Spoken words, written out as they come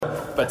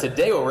But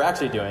today what we're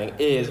actually doing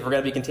is we're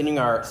going to be continuing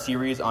our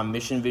series on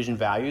mission, vision,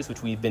 values,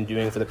 which we've been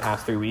doing for the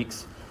past 3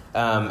 weeks.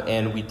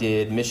 And we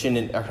did mission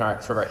and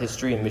sort of our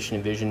history and mission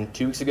and vision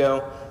 2 weeks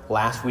ago.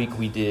 Last week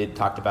we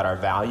talked about our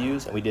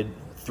values, and we did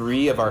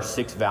 3 of our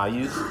 6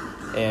 values.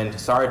 And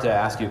sorry to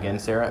ask you again,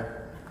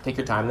 Sarah, take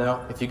your time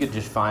though. If you could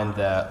just find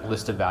the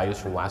list of values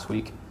from last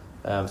week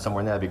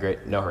somewhere in there, that'd be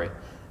great. No hurry.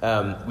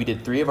 We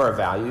did 3 of our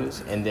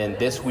values, and then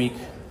this week,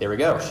 there we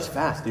go. She's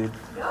fast, dude.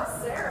 Go,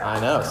 Sarah. I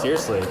know,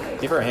 seriously.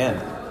 Give her a hand.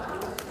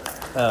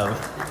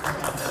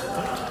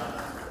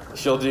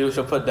 She'll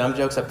put dumb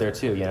jokes up there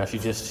too. You know,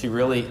 she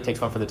really takes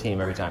one for the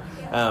team every time.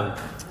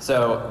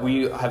 So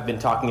we have been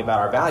talking about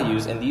our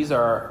values, and these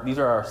are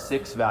our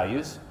 6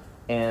 values.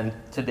 And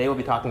today we'll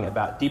be talking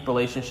about deep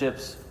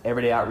relationships,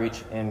 everyday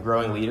outreach, and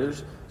growing leaders.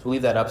 So we'll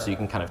leave that up so you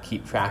can kind of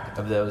keep track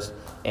of those.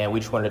 And we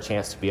just wanted a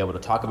chance to be able to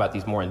talk about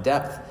these more in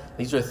depth.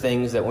 These are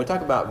things that when we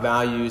talk about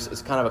values,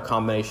 it's kind of a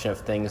combination of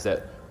things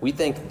that we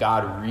think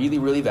God really,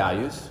 really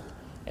values,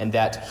 and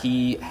that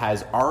he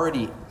has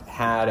already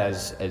had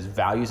as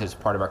values as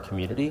part of our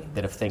community,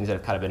 that have things that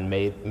have kind of been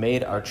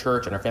made our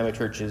church and our family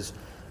churches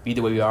be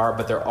the way we are,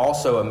 but they're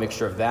also a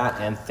mixture of that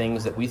and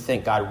things that we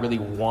think God really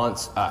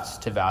wants us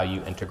to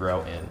value and to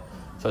grow in.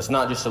 So it's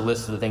not just a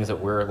list of the things that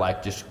we're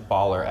like just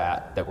baller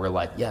at, that we're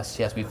like, yes,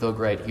 we feel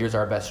great, here's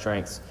our best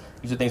strengths.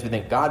 These are things we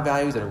think God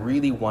values and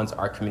really wants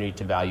our community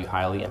to value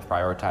highly and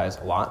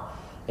prioritize a lot.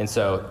 And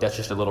so that's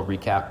just a little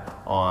recap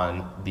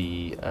on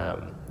the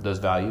those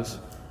values.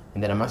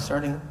 And then am I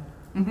starting?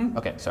 Mm-hmm.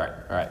 Okay, sorry.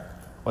 All right.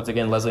 Once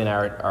again, Leslie and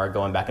I are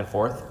going back and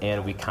forth,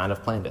 and we kind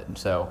of planned it.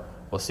 So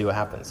we'll see what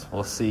happens.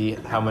 We'll see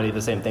how many of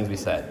the same things we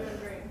said.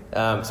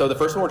 So the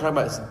first one we're talking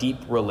about is deep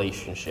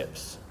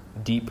relationships.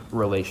 Deep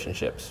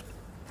relationships.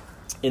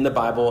 In the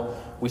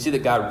Bible, we see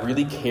that God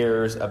really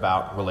cares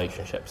about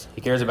relationships.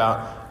 He cares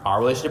about our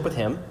relationship with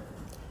him,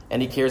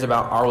 and he cares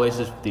about our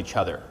relationships with each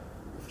other,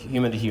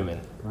 human to human.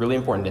 Really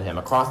important to him.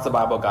 Across the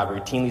Bible, God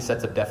routinely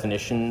sets up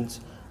definitions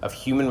of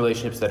human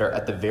relationships that are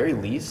at the very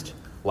least,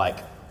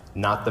 like,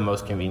 not the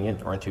most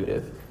convenient or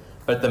intuitive,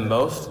 but at the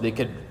most, they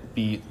could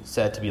be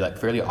said to be like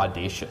fairly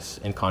audacious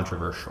and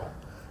controversial.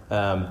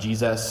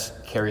 Jesus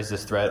carries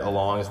this thread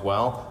along as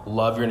well.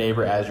 Love your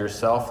neighbor as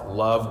yourself.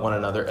 Love one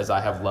another as I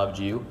have loved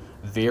you.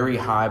 Very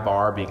high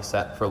bar being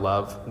set for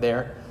love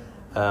there.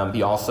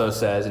 He also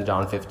says in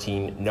John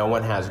 15, no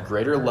one has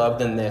greater love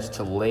than this,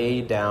 to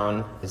lay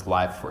down his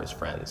life for his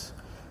friends.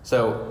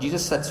 So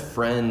Jesus sets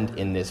friend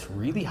in this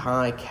really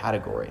high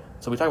category.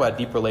 So we talk about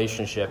deep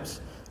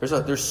relationships.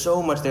 There's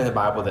so much there in the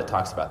Bible that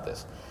talks about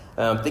this.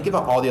 Think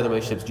about all the other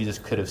relationships Jesus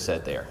could have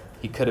said there.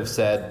 He could have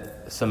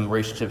said some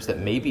relationships that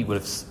maybe would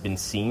have been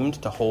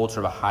seemed to hold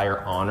sort of a higher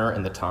honor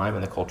in the time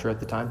and the culture at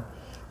the time.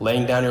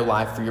 Laying down your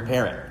life for your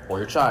parent or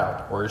your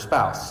child or your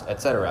spouse,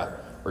 etc.,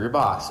 or your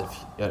boss,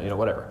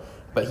 whatever.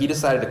 But he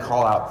decided to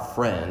call out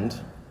friend,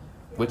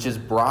 which is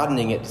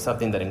broadening it to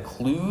something that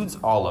includes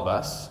all of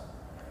us,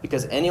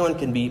 because anyone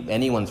can be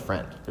anyone's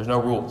friend. There's no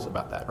rules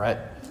about that, right?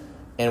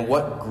 And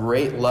what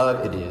great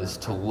love it is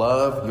to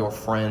love your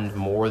friend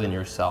more than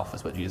yourself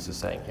is what Jesus is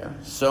saying here.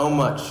 So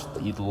much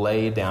that you'd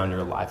lay down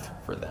your life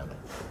for them.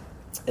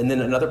 And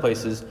then in other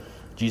places,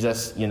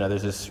 Jesus,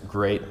 there's this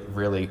great,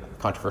 really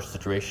controversial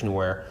situation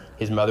where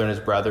his mother and his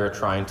brother are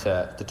trying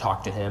to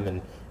talk to him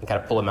and kind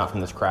of pull him out from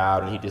this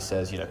crowd. And he just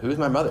says, who's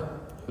my mother?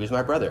 Who's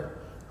my brother?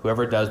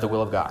 Whoever does the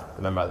will of God,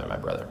 my mother and my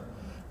brother.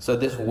 So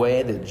this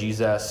way that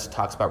Jesus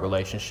talks about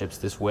relationships,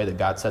 this way that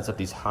God sets up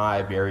these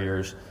high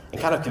barriers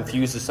and kind of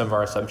confuses some of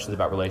our assumptions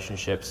about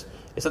relationships,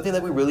 is something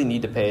that we really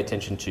need to pay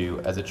attention to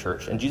as a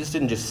church. And Jesus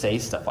didn't just say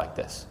stuff like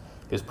this.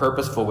 He was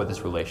purposeful with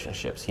his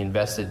relationships. He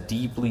invested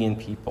deeply in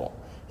people.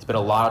 He spent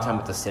a lot of time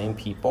with the same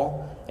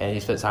people, and he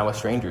spent time with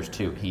strangers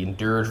too. He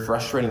endured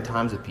frustrating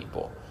times with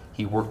people.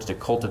 He worked to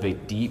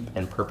cultivate deep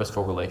and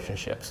purposeful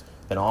relationships.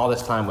 Spent all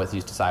this time with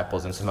these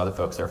disciples and some other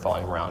folks that are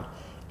following around.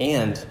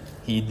 And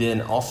he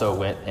then also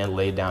went and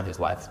laid down his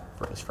life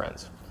for his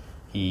friends.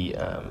 He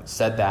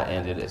said that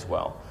and did as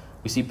well.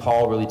 We see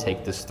Paul really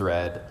take this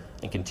thread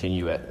and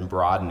continue it and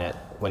broaden it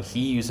when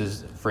he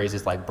uses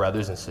phrases like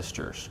brothers and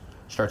sisters,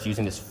 starts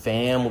using this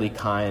family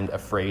kind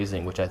of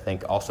phrasing, which I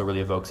think also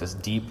really evokes this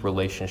deep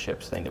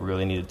relationships thing that we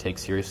really need to take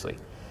seriously.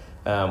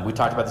 We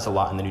talked about this a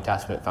lot in the New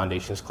Testament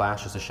Foundations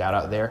class, just a shout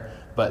out there.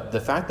 But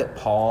the fact that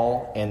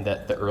Paul and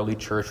that the early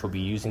church will be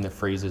using the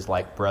phrases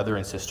like brother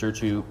and sister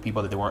to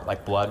people that they weren't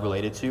like blood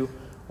related to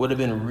would have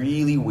been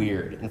really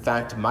weird. In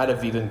fact, might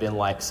have even been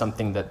like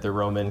something that the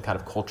Roman kind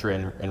of culture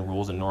and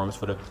rules and norms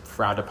would have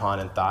frowned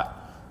upon and thought,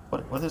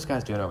 what are those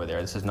guys doing over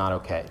there? This is not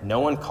okay. No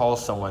one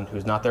calls someone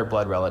who's not their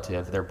blood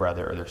relative their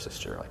brother or their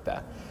sister like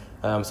that.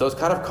 So it's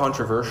kind of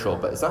controversial,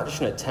 but it's not just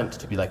an attempt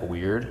to be like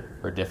weird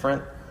or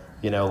different.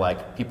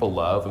 Like people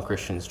love when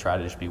Christians try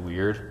to just be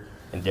weird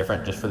and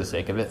different just for the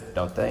sake of it,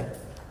 don't they?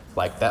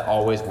 Like that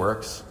always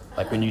works.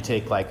 Like when you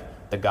take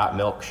like the Got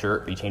Milk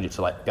shirt, but you change it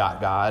to like Got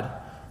God,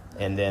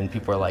 and then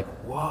people are like,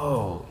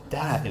 whoa,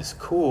 that is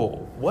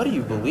cool. What do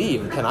you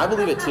believe? Can I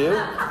believe it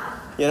too?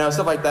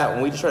 Stuff like that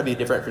when we just try to be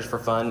different just for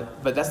fun.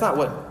 But that's not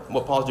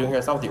what Paul's doing here.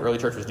 That's not what the early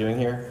church was doing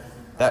here.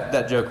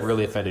 That joke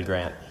really offended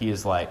Grant.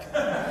 He's like,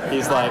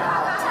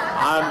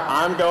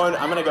 I'm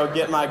gonna go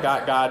get my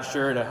Got God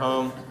shirt at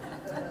home.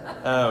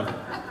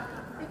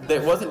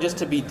 It wasn't just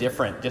to be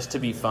different, just to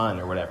be fun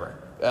or whatever.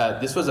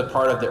 This was a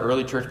part of the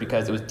early church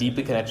because it was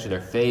deeply connected to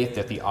their faith,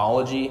 their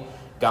theology.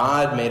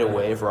 God made a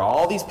way for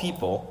all these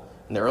people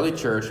in the early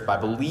church, by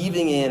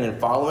believing in and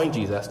following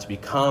Jesus, to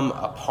become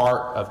a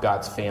part of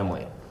God's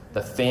family,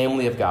 the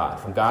family of God.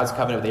 From God's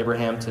covenant with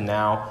Abraham to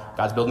now,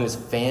 God's building this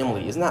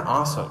family. Isn't that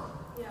awesome?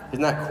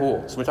 Isn't that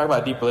cool? So when we talk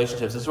about deep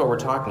relationships, this is what we're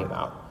talking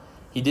about.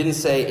 He didn't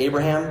say,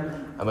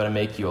 Abraham, I'm going to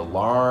make you a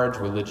large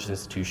religious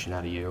institution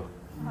out of you.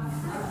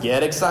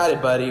 Get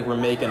excited, buddy. We're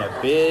making a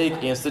big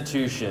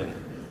institution,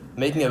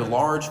 making a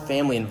large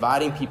family,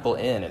 inviting people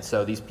in. And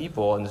so these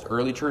people in this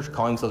early church,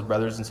 calling themselves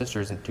brothers and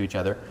sisters to each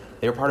other,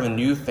 they were part of a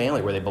new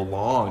family where they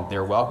belonged, they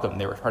were welcome,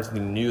 they were part of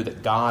something new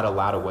that God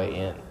allowed a way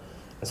in.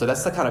 And so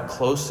that's the kind of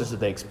closeness that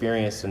they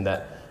experienced, and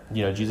that,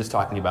 Jesus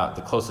talking about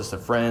the closest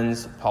of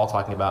friends, Paul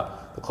talking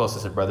about the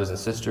closest of brothers and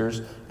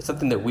sisters. It's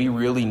something that we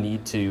really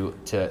need to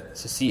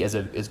see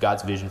as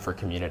God's vision for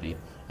community,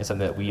 and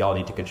something that we all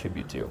need to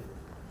contribute to.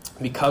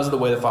 Because of the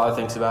way the Father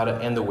thinks about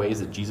it and the ways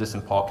that Jesus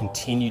and Paul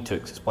continue to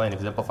explain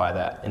and exemplify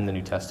that in the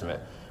New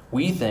Testament,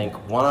 we think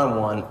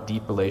one-on-one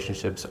deep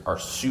relationships are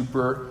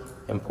super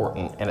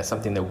important, and it's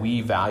something that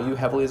we value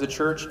heavily as a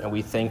church, and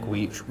we think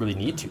we really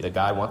need to, that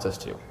God wants us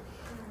to.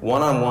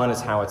 One-on-one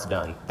is how it's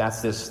done.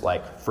 That's this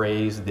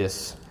phrase,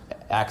 this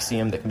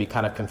axiom that can be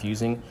kind of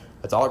confusing.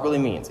 That's all it really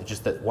means. It's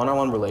just that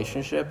one-on-one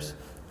relationships,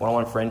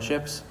 one-on-one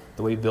friendships,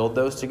 the way we build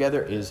those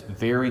together is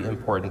very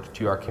important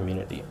to our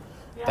community.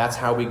 That's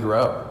how we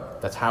grow.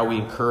 That's how we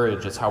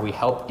encourage. That's how we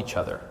help each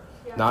other.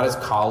 Not as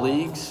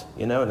colleagues,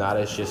 not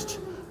as just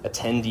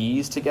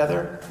attendees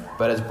together,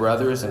 but as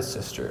brothers and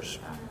sisters.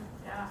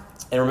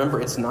 And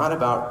remember, it's not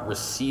about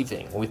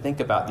receiving. When we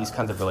think about these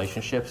kinds of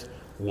relationships,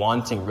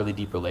 wanting really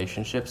deep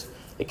relationships,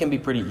 it can be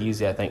pretty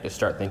easy, I think, to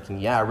start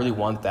thinking, I really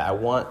want that. I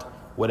want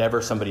whatever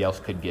somebody else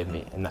could give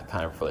me in that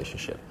kind of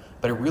relationship.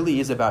 But it really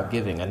is about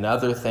giving.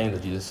 Another thing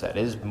that Jesus said,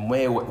 it is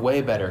way,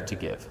 way better to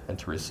give than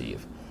to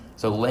receive.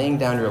 So laying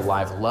down your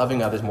life,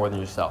 loving others more than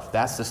yourself,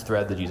 that's this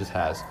thread that Jesus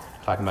has,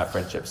 talking about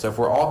friendship. So if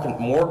we're all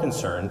more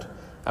concerned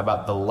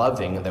about the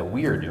loving that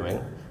we are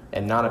doing,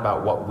 and not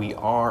about what we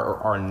are or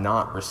are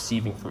not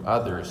receiving from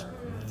others,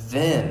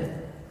 then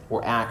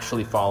we're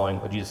actually following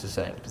what Jesus is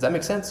saying. Does that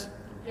make sense?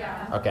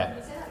 Yeah. Okay.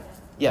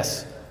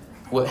 Yes.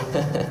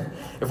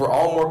 If we're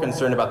all more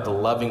concerned about the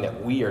loving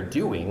that we are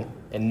doing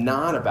and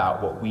not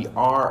about what we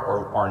are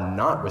or are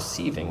not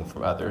receiving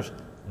from others,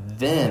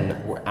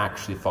 then we're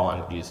actually following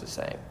what Jesus is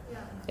saying.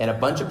 And a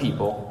bunch of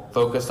people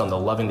focused on the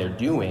loving they're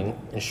doing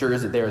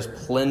ensures that there is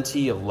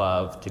plenty of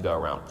love to go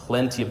around,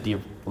 plenty of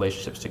deep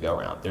relationships to go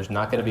around. There's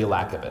not going to be a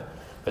lack of it.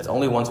 But it's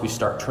only once we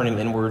start turning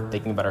inward,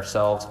 thinking about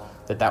ourselves,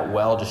 that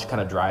well just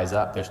kind of dries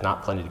up. There's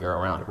not plenty to go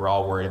around. We're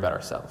all worried about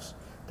ourselves.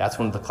 That's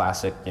one of the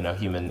classic,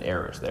 human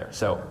errors there.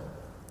 So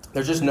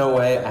there's just no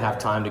way I have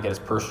time to get as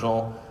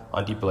personal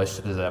on deep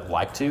relationships as I'd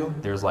like to.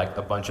 There's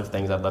a bunch of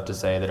things I'd love to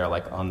say that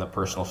are on the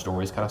personal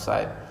stories kind of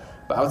side.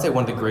 But I would say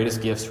one of the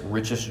greatest gifts,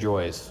 richest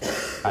joys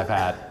I've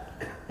had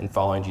in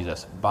following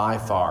Jesus by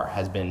far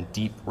has been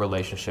deep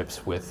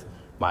relationships with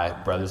my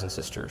brothers and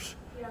sisters.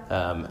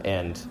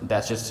 And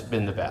that's just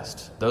been the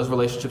best. Those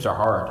relationships are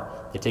hard.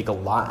 They take a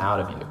lot out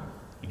of you.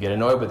 You get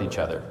annoyed with each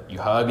other. You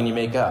hug and you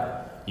make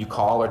up. You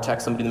call or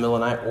text somebody in the middle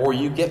of the night, or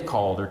you get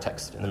called or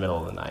texted in the middle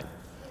of the night.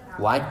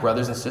 Like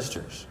brothers and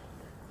sisters.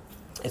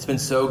 It's been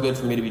so good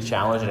for me to be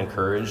challenged and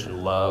encouraged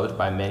and loved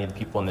by many of the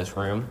people in this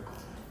room.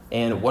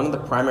 And one of the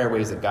primary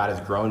ways that God has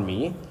grown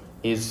me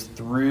is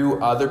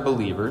through other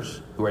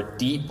believers who are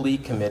deeply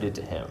committed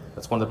to Him.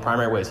 That's one of the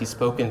primary ways. He's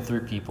spoken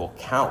through people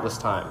countless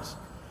times.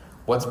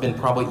 What's been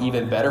probably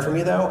even better for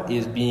me, though,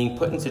 is being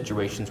put in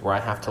situations where I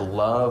have to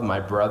love my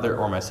brother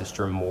or my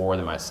sister more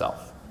than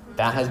myself.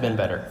 That has been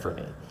better for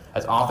me.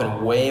 It's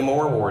often way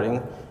more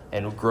rewarding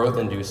and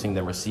growth-inducing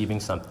than receiving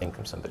something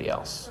from somebody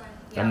else.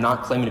 I'm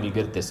not claiming to be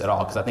good at this at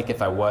all, because I think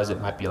if I was,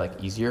 it might be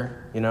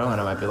easier, and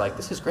I might be like,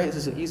 this is great,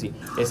 this is easy.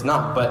 It's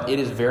not, but it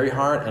is very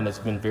hard, and it's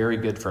been very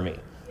good for me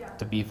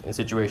to be in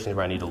situations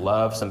where I need to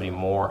love somebody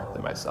more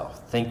than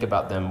myself, think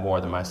about them more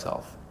than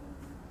myself.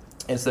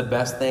 It's the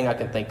best thing I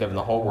can think of in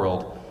the whole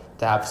world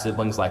to have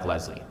siblings like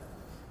Leslie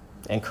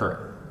and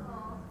Kurt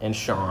and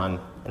Sean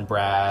and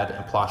Brad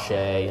and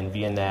Plache and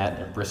Vianette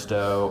and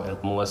Bristow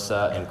and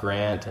Melissa and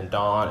Grant and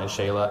Dawn and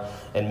Shayla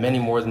and many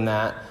more than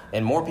that,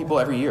 and more people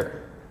every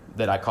year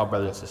that I call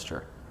brother and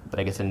sister, that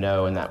I get to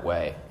know in that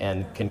way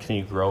and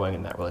continue growing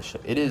in that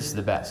relationship. It is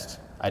the best.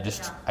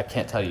 I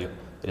can't tell you.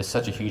 It is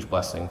such a huge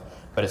blessing.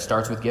 But it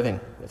starts with giving.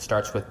 It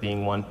starts with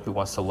being one who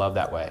wants to love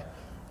that way.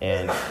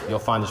 And you'll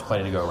find there's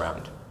plenty to go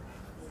around.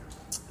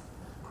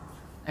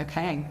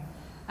 Okay.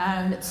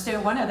 So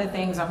one of the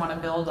things I want to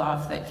build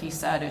off that he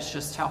said is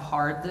just how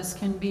hard this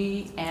can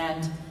be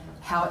and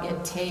how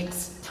it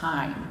takes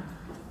time.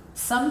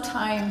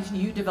 Sometimes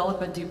you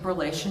develop a deep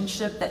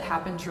relationship that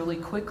happens really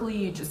quickly.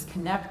 You just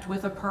connect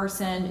with a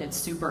person. It's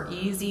super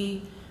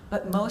easy.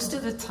 But most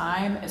of the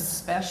time,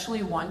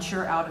 especially once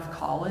you're out of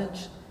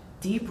college,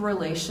 deep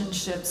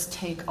relationships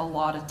take a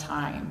lot of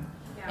time.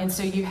 And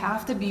so you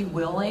have to be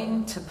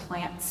willing to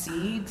plant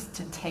seeds,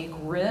 to take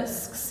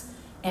risks,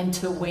 and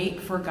to wait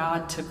for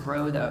God to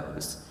grow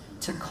those,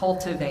 to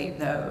cultivate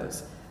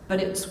those. But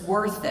it's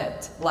worth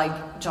it,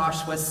 like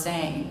Josh was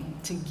saying,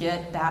 to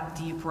get that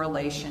deep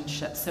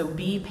relationship. So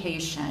be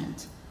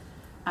patient.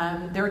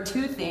 There are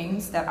two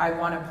things that I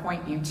want to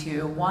point you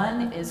to.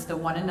 One is the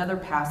one another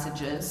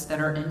passages that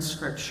are in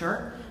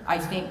Scripture. I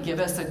think give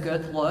us a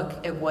good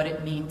look at what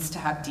it means to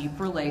have deep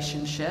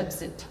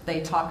relationships.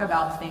 They talk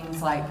about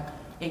things like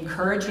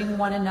encouraging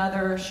one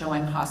another,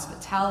 showing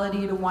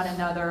hospitality to one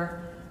another,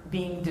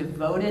 being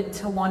devoted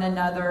to one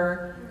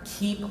another,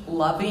 keep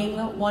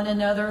loving one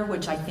another,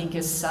 which I think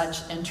is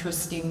such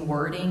interesting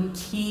wording.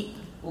 Keep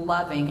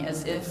loving,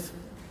 as if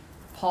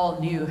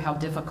Paul knew how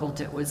difficult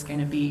it was going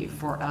to be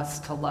for us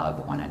to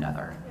love one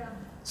another. Yeah.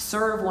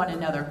 Serve one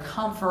another,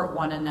 comfort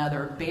one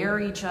another, bear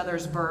each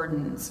other's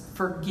burdens,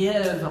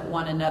 forgive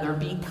one another,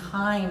 be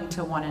kind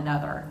to one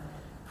another,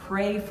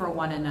 pray for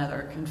one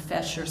another,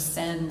 confess your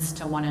sins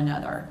to one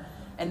another.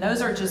 And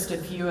those are just a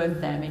few of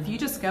them. If you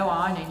just go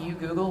on and you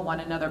Google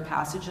one another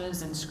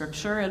passages in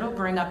Scripture, it'll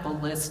bring up a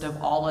list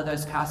of all of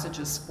those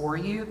passages for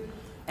you.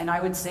 And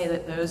I would say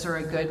that those are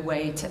a good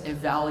way to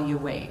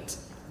evaluate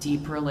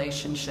deep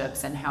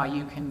relationships and how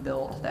you can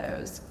build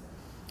those.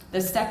 The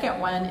second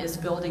one is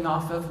building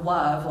off of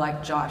love,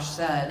 like Josh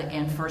said,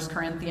 and 1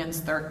 Corinthians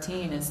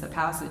 13 is the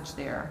passage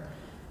there.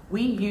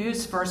 We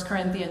use 1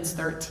 Corinthians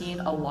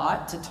 13 a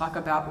lot to talk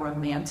about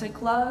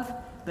romantic love,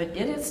 but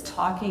it is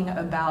talking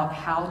about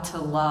how to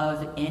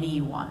love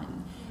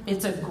anyone.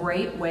 It's a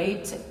great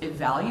way to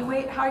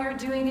evaluate how you're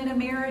doing in a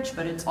marriage,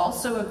 but it's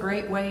also a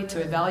great way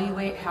to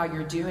evaluate how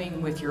you're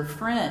doing with your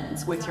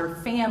friends, with your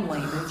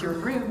family, with your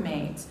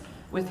roommates,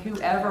 with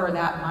whoever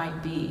that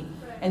might be.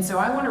 And so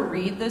I want to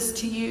read this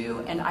to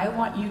you, and I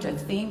want you to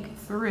think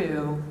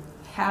through,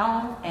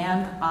 how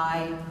am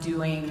I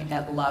doing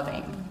at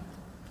loving?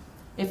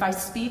 If I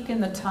speak in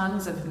the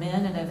tongues of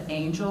men and of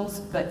angels,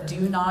 but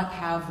do not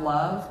have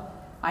love,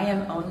 I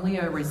am only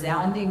a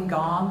resounding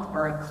gong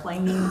or a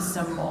clanging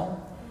cymbal.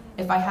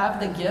 If I have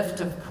the gift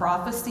of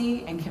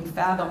prophecy and can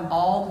fathom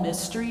all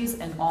mysteries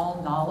and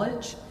all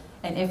knowledge,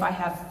 and if I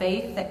have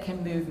faith that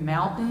can move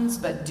mountains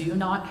but do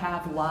not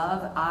have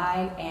love,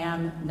 I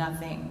am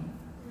nothing.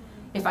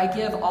 If I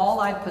give all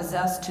I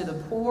possess to the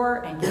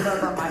poor and give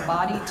over my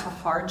body to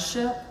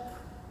hardship,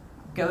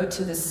 go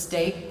to the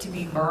stake to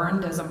be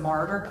burned as a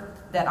martyr,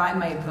 that I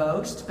may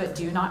boast but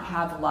do not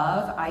have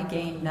love, I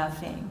gain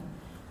nothing.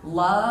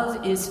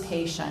 Love is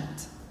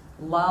patient.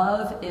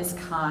 Love is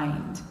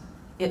kind.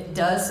 It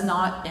does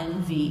not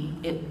envy.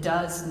 It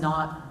does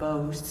not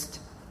boast.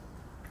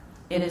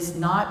 It is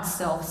not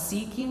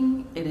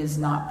self-seeking. It is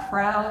not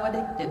proud.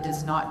 It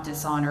does not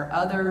dishonor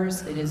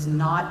others. It is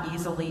not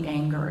easily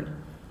angered.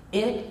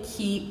 It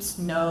keeps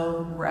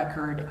no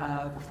record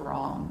of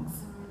wrongs.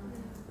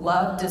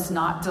 Love does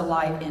not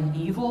delight in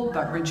evil,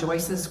 but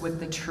rejoices with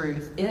the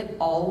truth. It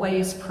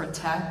always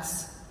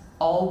protects,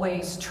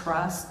 always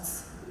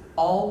trusts,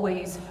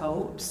 always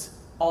hopes,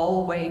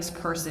 always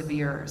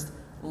perseveres.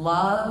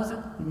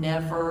 Love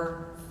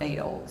never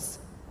fails.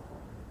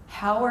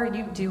 How are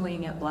you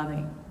doing at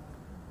loving?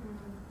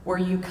 Were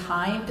you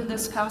kind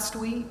this past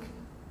week?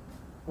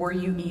 Were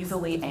you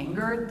easily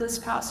angered this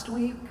past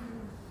week?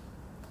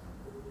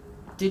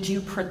 Did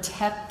you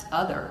protect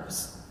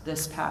others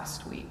this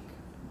past week?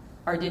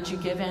 Or did you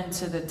give in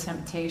to the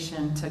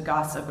temptation to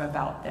gossip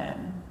about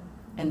them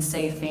and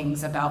say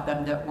things about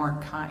them that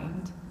weren't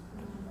kind?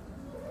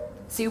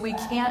 See, we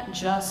can't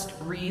just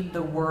read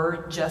the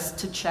word just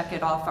to check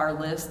it off our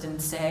list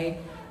and say,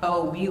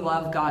 oh, we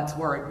love God's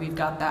word. We've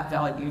got that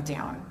value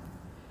down.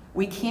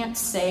 We can't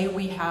say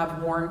we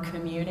have warm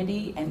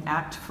community and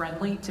act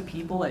friendly to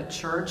people at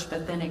church,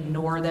 but then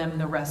ignore them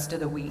the rest of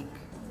the week.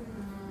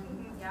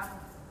 Yeah.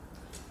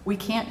 We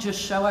can't just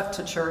show up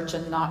to church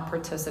and not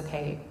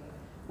participate.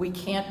 We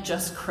can't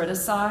just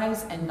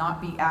criticize and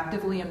not be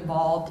actively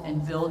involved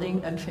in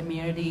building a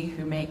community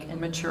who make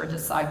immature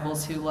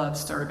disciples who love,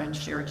 serve, and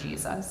share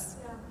Jesus.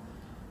 Yeah.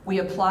 We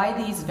apply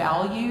these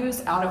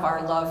values out of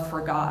our love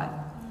for God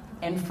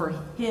and for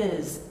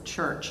His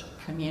church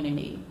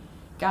community.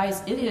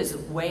 Guys, it is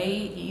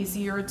way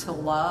easier to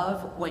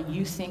love when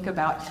you think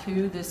about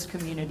who this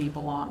community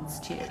belongs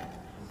to.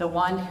 The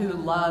one who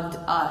loved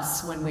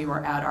us when we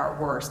were at our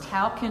worst.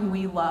 How can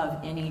we love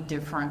any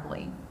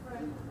differently?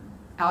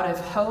 Out of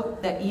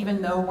hope that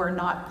even though we're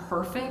not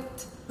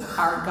perfect,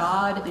 our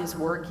God is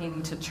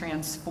working to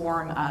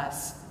transform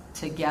us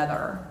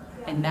together.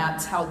 And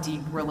that's how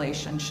deep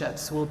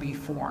relationships will be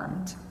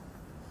formed.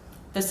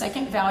 The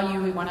second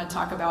value we want to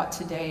talk about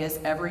today is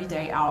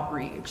everyday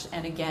outreach.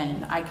 And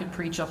again, I could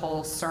preach a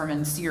whole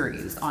sermon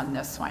series on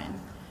this one.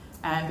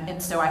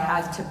 And so I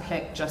had to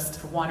pick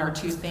just one or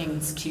two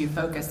things to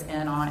focus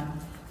in on.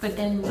 But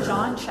in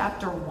John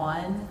chapter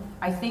 1,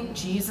 I think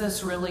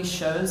Jesus really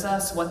shows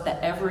us what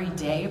the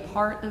everyday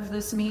part of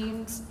this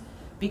means.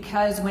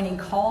 Because when he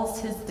calls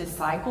his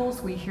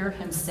disciples, we hear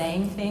him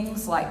saying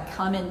things like,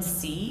 come and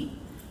see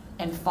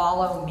and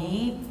follow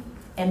me.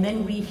 And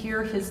then we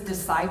hear his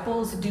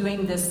disciples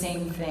doing the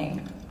same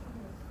thing.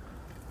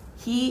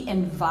 He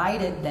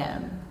invited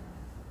them.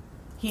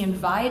 He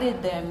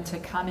invited them to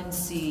come and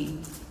see.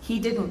 He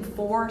didn't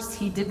force,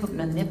 he didn't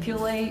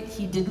manipulate,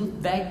 he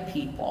didn't beg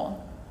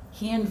people.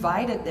 He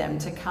invited them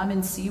to come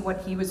and see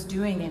what he was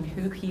doing and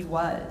who he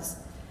was.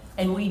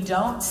 And we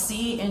don't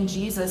see in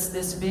Jesus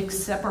this big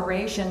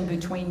separation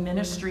between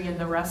ministry and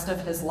the rest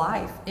of his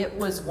life. It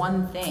was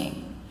one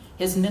thing.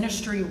 His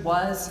ministry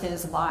was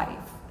his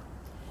life.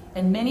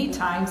 And many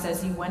times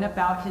as he went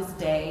about his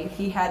day,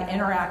 he had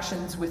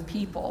interactions with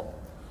people.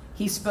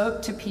 He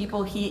spoke to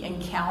people he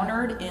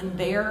encountered in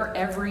their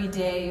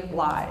everyday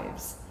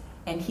lives,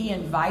 and he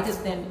invited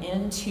them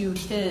into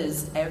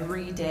his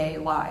everyday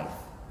life.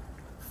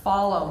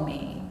 Follow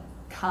me,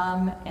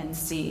 come and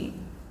see.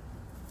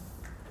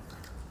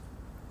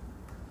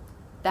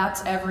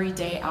 That's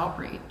everyday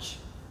outreach.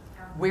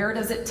 Where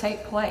does it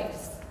take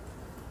place?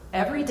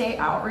 Everyday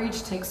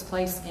outreach takes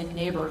place in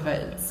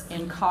neighborhoods,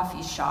 in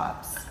coffee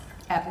shops,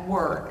 at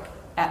work,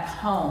 at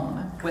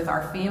home, with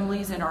our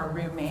families and our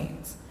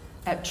roommates,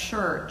 at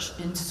church,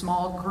 in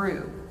small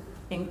group,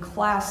 in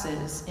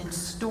classes, in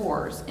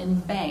stores, in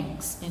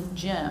banks, in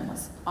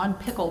gyms, on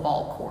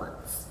pickleball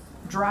courts,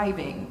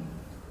 driving.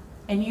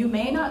 And you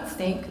may not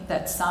think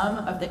that some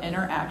of the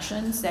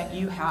interactions that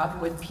you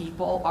have with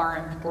people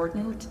are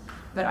important,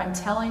 but I'm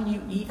telling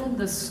you, even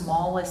the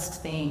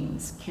smallest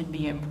things can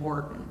be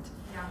important.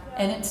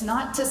 And it's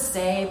not to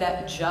say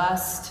that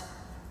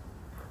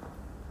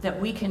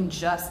we can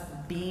just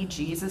be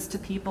Jesus to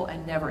people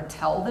and never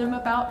tell them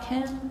about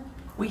him.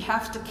 We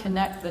have to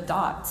connect the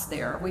dots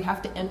there. We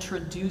have to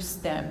introduce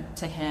them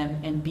to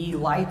him and be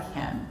like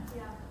him.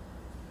 Yeah.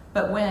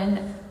 But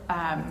when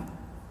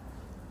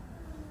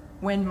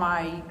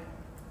my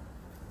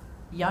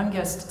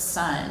youngest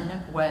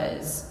son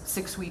was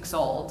 6 weeks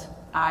old,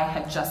 I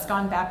had just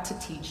gone back to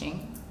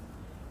teaching,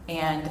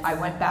 and I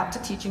went back to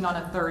teaching on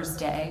a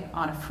Thursday.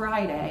 On a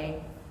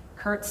Friday,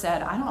 Kurt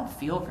said, I don't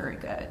feel very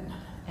good.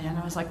 And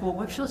I was like, well,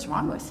 what's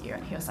wrong with you?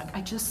 And he was like,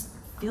 I just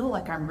feel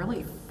like I'm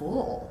really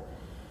full.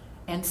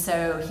 And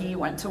so he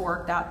went to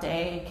work that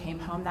day, came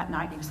home that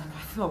night, and he was like,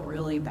 I feel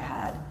really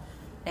bad.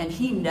 And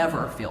he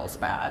never feels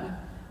bad.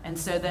 And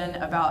so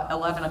then about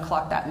 11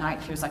 o'clock that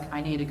night, he was like,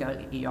 I need to go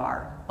to the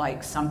ER.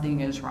 Like,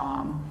 something is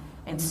wrong.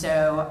 And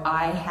so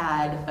I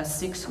had a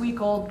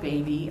 6-week-old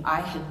baby.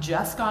 I had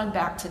just gone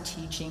back to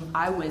teaching.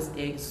 I was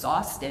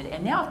exhausted.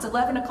 And now it's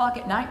 11 o'clock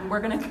at night, and we're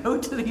going to go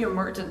to the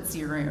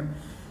emergency room.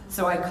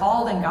 So I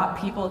called and got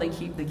people to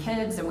keep the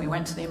kids, and we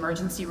went to the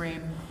emergency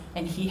room,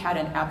 and he had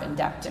an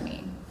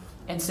appendectomy.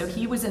 And so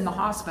he was in the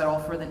hospital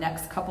for the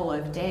next couple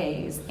of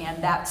days,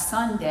 and that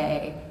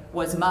Sunday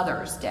was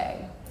Mother's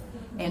Day.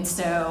 And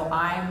so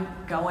I'm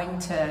going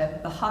to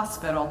the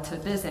hospital to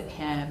visit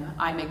him.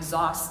 I'm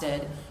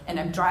exhausted, and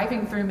I'm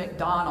driving through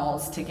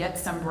McDonald's to get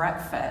some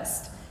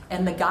breakfast,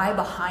 and the guy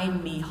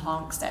behind me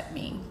honks at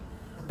me,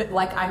 but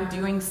like I'm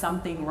doing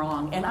something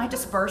wrong. And I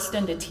just burst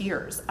into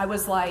tears. I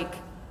was like,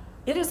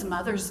 it is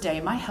Mother's Day.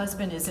 My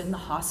husband is in the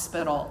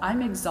hospital.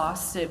 I'm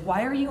exhausted.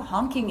 Why are you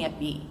honking at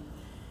me?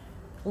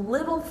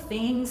 Little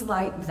things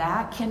like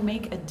that can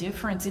make a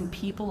difference in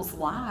people's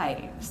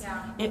lives.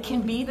 Yeah. It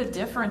can be the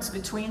difference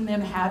between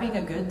them having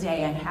a good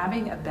day and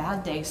having a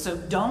bad day. So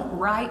don't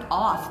write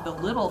off the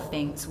little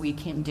things we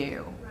can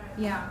do. Right.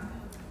 Yeah.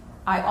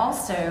 I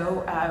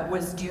also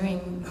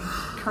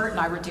Kurt and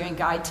I were doing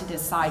Guide to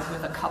Decide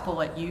with a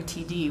couple at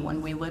UTD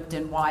when we lived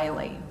in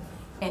Wiley.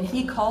 And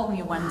he called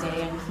me one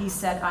day and he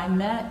said, I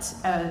met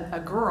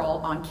a girl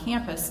on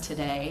campus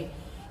today,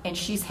 and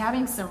she's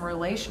having some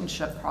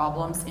relationship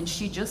problems, and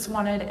she just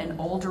wanted an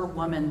older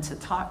woman to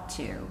talk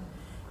to.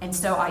 And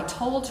so I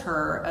told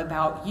her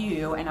about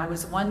you, and I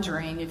was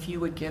wondering if you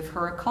would give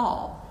her a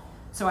call.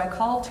 So I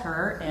called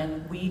her,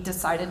 and we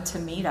decided to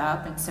meet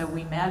up, and so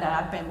we met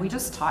up, and we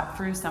just talked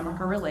through some of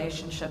her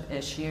relationship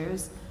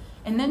issues.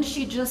 And then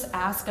she just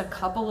asked a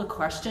couple of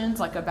questions,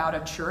 like about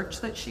a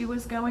church that she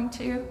was going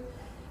to.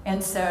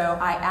 And so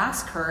I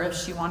asked her if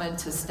she wanted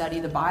to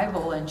study the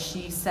Bible, and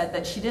she said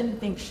that she didn't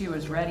think she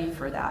was ready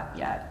for that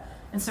yet.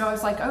 And so I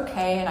was like,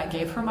 okay, and I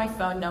gave her my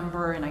phone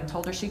number, and I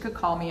told her she could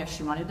call me if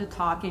she wanted to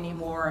talk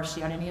anymore, or if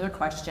she had any other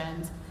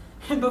questions.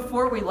 And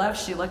before we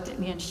left, she looked at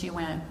me and she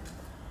went,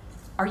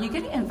 are you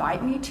going to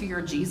invite me to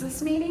your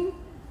Jesus meeting?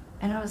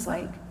 And I was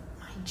like,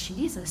 my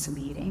Jesus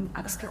meeting?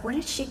 I was like, what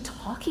is she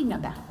talking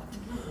about?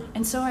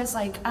 And so I was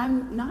like,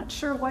 I'm not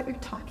sure what you're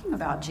talking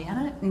about,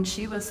 Janet. And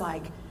she was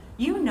like,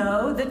 you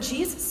know, the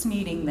Jesus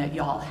meeting that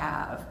y'all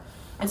have.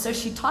 And so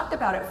she talked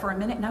about it for a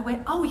minute, and I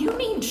went, oh, you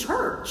mean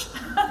church?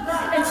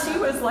 And she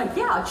was like,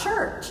 yeah,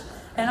 church.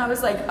 And I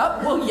was like,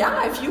 oh, well,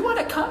 yeah, if you want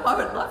to come, I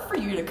would love for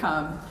you to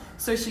come.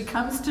 So she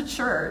comes to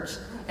church,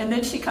 and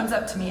then she comes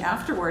up to me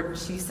afterward, and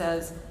she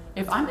says,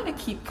 if I'm going to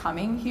keep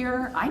coming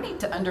here, I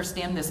need to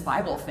understand this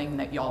Bible thing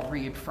that y'all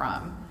read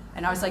from.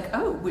 And I was like,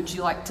 oh, would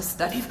you like to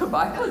study the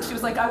Bible? And she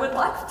was like, I would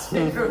love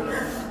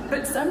to.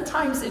 But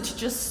sometimes it's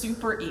just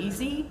super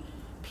easy.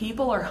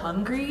 People are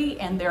hungry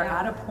and they're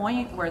at a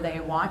point where they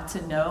want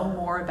to know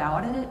more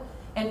about it.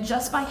 And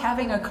just by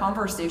having a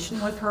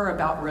conversation with her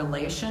about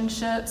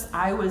relationships,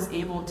 I was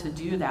able to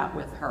do that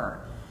with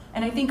her.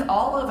 And I think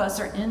all of us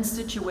are in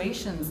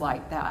situations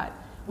like that.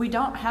 We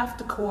don't have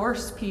to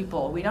coerce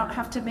people. We don't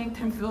have to make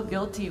them feel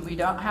guilty. We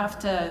don't have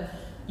to,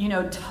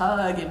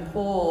 tug and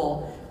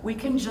pull. We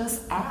can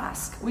just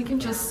ask. We can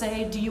just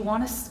say, do you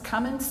want to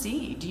come and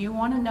see? Do you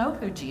want to know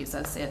who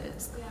Jesus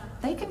is?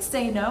 They can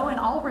say no, and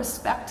I'll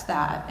respect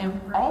that. And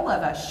all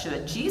of us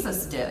should.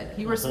 Jesus did.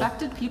 He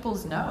respected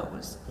people's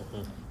no's.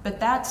 But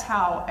that's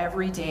how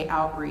everyday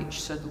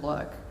outreach should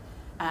look.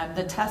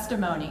 The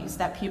testimonies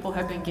that people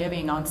have been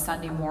giving on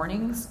Sunday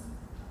mornings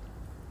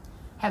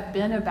have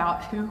been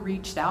about who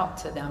reached out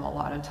to them a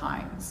lot of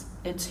times.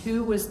 It's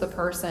who was the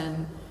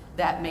person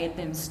that made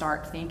them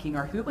start thinking,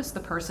 or who was the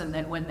person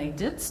that when they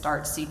did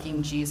start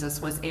seeking Jesus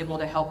was able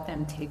to help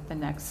them take the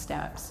next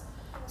steps.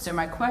 So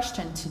my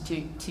question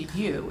to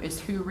you is,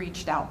 who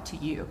reached out to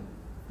you?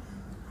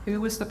 Who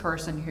was the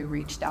person who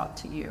reached out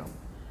to you?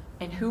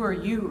 And who are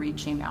you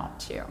reaching out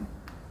to?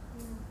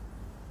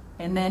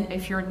 And then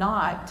if you're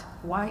not,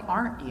 why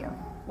aren't you?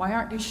 Why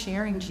aren't you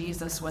sharing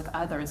Jesus with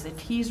others? If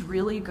he's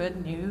really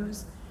good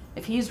news,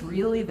 if he's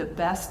really the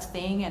best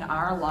thing in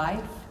our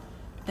life,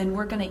 then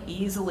we're going to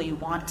easily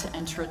want to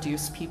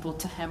introduce people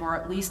to him, or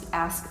at least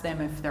ask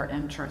them if they're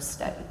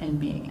interested in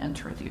being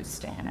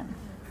introduced to him.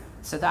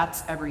 So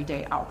that's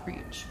everyday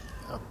outreach.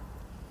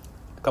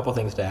 A couple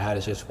things to add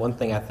is just one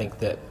thing I think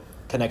that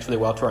connects really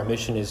well to our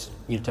mission is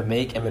to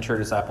make and mature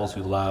disciples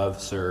who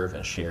love, serve,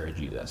 and share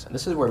Jesus. And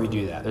this is where we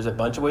do that. There's a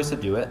bunch of ways to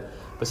do it.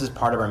 This is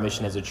part of our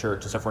mission as a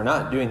church. And so if we're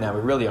not doing that,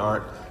 we really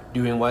aren't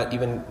doing what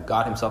even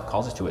God himself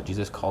calls us to, what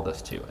Jesus called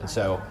us to. And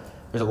so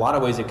there's a lot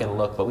of ways it can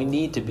look, but we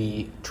need to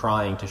be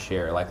trying to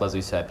share. Like Leslie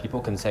said,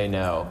 people can say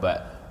no,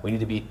 but we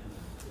need to be,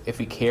 if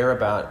we care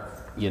about,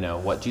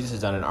 what Jesus has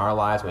done in our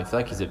lives, when we feel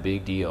like he's a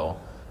big deal,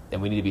 then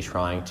we need to be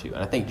trying to. And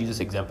I think Jesus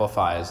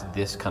exemplifies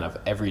this kind of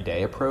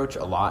everyday approach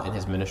a lot in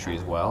his ministry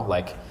as well.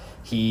 Like,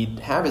 he'd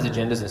have his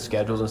agendas and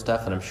schedules and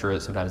stuff, and I'm sure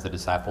that sometimes the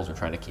disciples were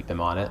trying to keep him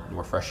on it and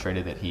were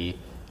frustrated that he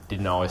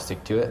didn't always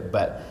stick to it.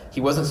 But he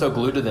wasn't so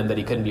glued to them that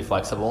he couldn't be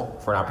flexible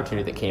for an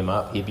opportunity that came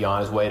up. He'd be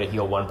on his way to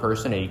heal one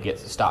person, and he'd get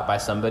stopped by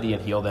somebody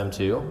and heal them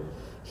too.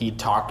 He'd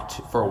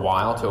talked for a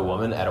while to a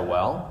woman at a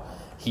well.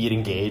 He'd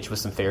engage with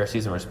some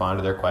Pharisees and respond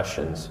to their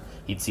questions.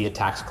 He'd see a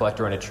tax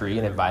collector in a tree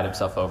and invite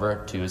himself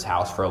over to his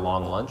house for a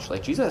long lunch.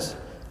 Like, Jesus,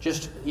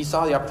 he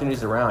saw the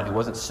opportunities around. He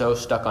wasn't so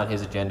stuck on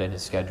his agenda and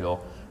his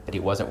schedule that he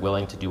wasn't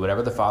willing to do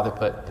whatever the Father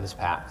put in his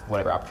path,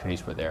 whatever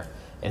opportunities were there.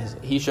 And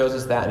he shows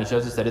us that, and he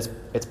shows us that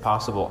it's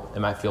possible. It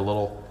might feel a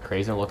little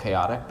crazy and a little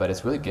chaotic, but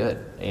it's really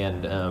good.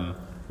 And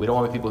we don't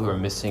want to be people who are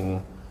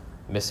missing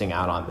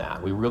out on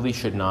that. We really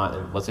should not,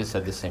 and Leslie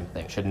said the same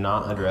thing, should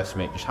not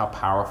underestimate just how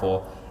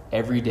powerful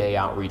everyday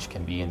outreach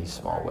can be in these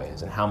small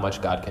ways and how much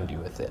God can do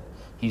with it.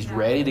 He's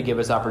ready to give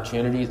us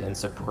opportunities and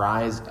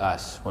surprise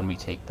us when we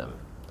take them.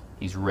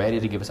 He's ready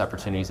to give us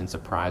opportunities and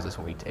surprise us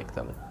when we take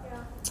them.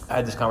 I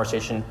had this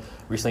conversation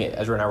recently.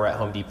 Ezra and I were at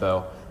Home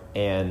Depot,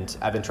 and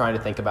I've been trying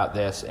to think about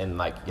this and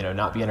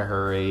not be in a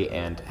hurry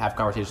and have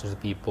conversations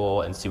with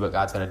people and see what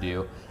God's going to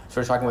do. So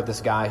I was talking with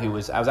this guy I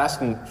was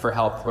asking for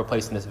help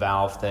replacing this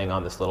valve thing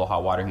on this little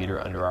hot water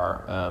heater under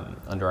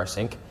our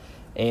sink.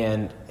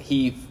 And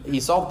he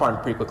solved the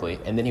problem pretty quickly,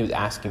 and then he was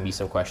asking me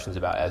some questions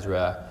about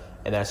Ezra,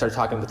 and then I started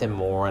talking with him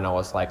more, and I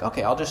was like,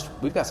 okay,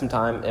 we've got some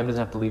time. Em doesn't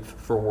have to leave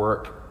for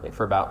work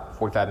for about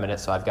 45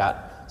 minutes, so I've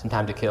got some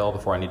time to kill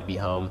before I need to be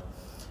home.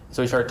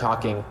 So we started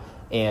talking,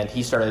 and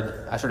I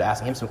started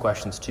asking him some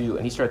questions too,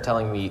 and he started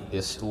telling me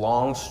this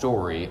long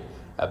story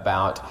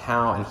about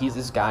how, and he's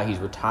this guy, he's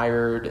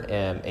retired,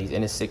 and he's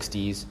in his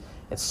 60s,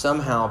 and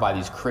somehow by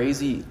these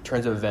crazy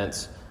turns of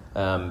events,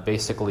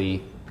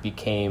 basically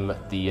became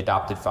the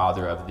adopted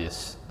father of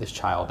this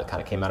child that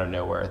kind of came out of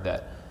nowhere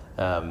that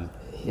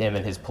him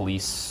and his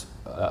police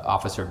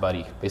officer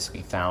buddy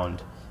basically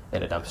found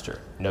in a dumpster.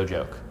 No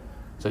joke.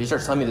 So he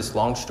starts telling me this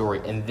long story,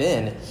 and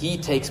then he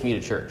takes me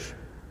to church.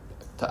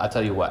 I'll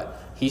tell you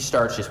what. He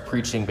starts just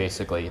preaching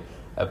basically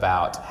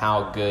about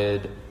how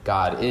good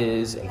God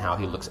is and how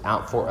he looks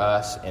out for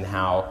us and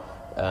how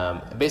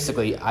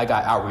basically I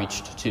got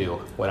outreached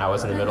too when I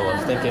was in the middle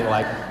of thinking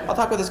like, I'll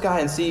talk with this guy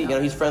and see,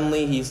 he's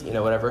friendly, he's,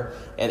 whatever.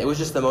 And it was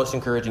just the most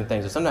encouraging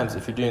thing. So sometimes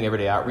if you're doing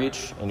everyday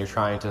outreach and you're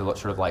trying to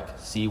sort of like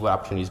see what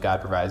opportunities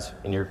God provides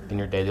in your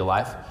daily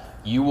life,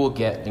 you will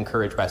get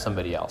encouraged by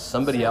somebody else.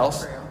 Somebody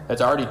else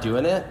that's already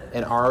doing it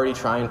and already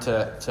trying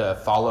to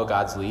follow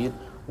God's lead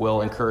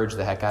will encourage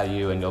the heck out of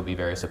you, and you'll be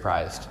very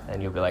surprised.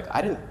 And you'll be like,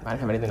 I didn't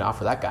have anything to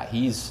offer that guy.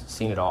 He's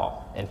seen it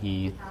all, and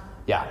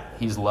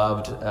he's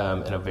loved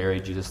in a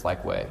very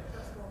Jesus-like way.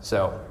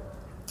 So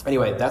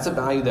anyway, that's a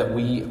value that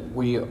we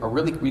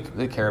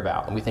really care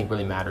about and we think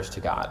really matters to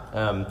God.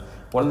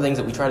 One of the things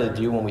that we try to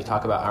do when we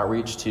talk about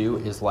outreach too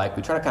is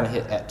we try to kind of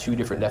hit at two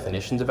different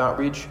definitions of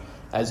outreach.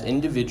 As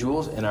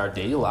individuals in our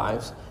daily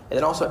lives, And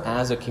then also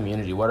as a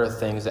community, what are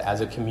things that as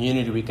a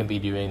community we can be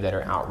doing that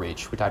are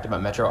outreach? We talked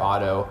about Metro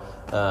Auto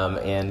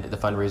and the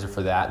fundraiser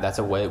for that. That's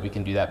a way that we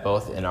can do that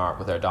both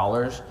with our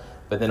dollars.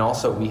 But then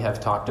also we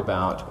have talked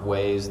about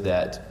ways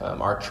that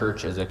our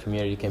church as a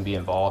community can be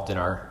involved in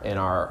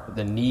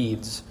the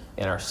needs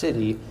in our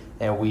city.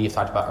 And we've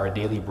talked about our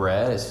Daily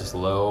Bread. It's this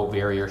low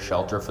barrier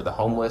shelter for the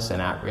homeless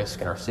and at risk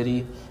in our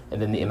city.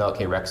 And then the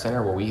MLK Rec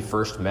Center, where we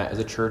first met as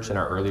a church in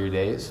our earlier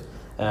days.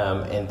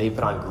 And they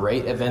put on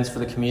great events for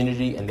the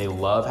community, and they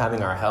love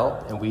having our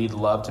help. And we'd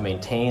love to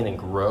maintain and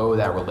grow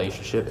that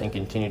relationship and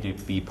continue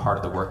to be part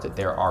of the work that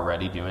they're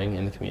already doing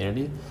in the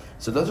community.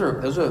 So those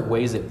are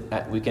ways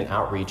that we can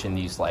outreach in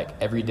these like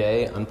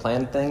everyday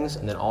unplanned things,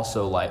 and then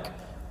also like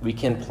we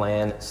can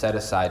plan, set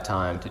aside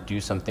time to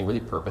do something really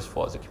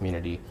purposeful as a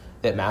community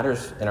that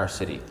matters in our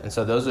city. And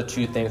so those are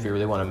two things we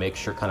really want to make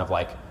sure kind of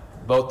like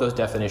both those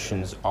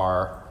definitions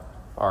are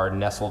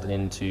nestled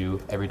into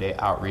everyday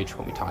outreach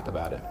when we talk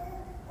about it.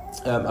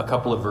 A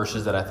couple of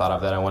verses that I thought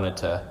of that I wanted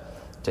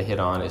to hit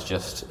on is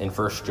just in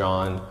 1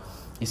 John,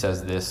 he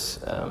says this,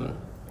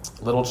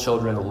 little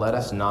children, let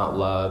us not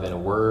love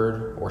in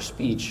word or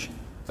speech,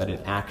 but in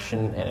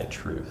action and in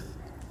truth.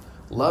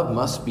 Love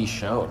must be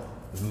shown,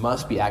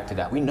 must be acted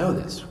out. We know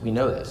this,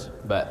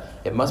 but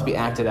it must be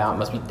acted out,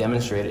 must be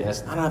demonstrated, and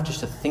it's not enough just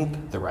to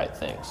think the right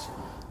things.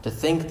 To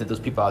think that those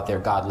people out there,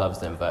 God loves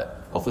them,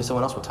 but hopefully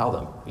someone else will tell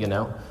them,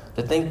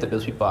 To think that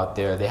those people out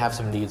there, they have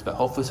some needs, but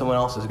hopefully someone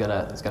else is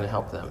gonna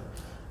help them.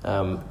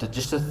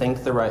 To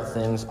think the right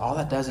things, all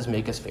that does is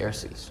make us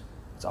Pharisees.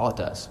 That's all it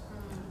does.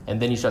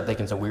 And then you start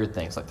thinking some weird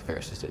things like the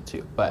Pharisees did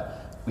too.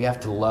 But we have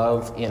to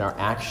love in our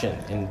action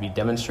and be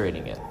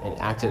demonstrating it and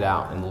act it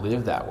out and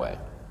live that way.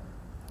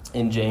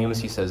 In James,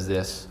 he says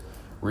this,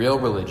 real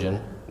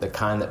religion, the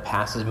kind that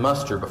passes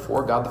muster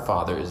before God the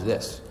Father, is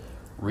this: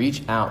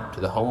 reach out to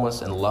the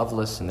homeless and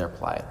loveless in their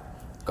plight.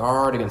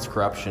 Guard against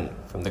corruption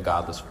from the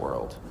godless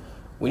world.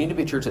 We need to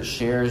be a church that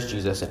shares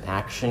Jesus in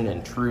action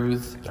and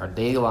truth in our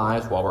daily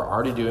lives while we're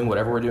already doing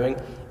whatever we're doing,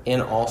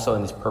 and also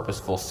in these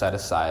purposeful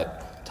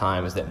set-aside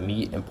times that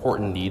meet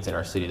important needs in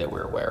our city that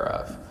we're aware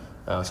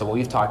of. So when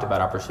we've talked about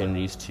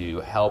opportunities to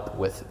help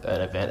with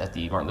an event at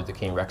the Martin Luther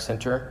King Rec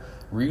Center,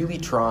 really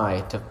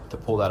try to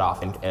pull that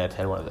off and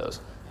attend one of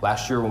those.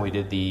 Last year when we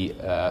did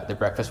the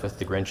breakfast with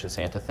the Grinch and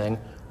Santa thing,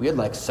 we had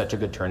like such a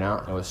good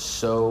turnout. It was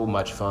so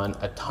much fun.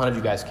 A ton of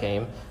you guys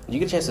came. And you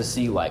get a chance to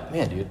see like,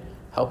 man, dude,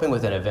 helping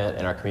with an event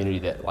in our community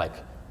that like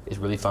is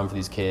really fun for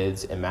these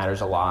kids and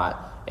matters a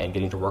lot, and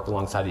getting to work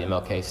alongside the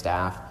MLK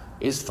staff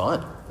is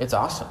fun. It's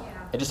awesome. Yeah.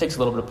 It just takes a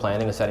little bit of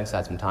planning and setting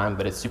aside some time,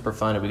 but it's super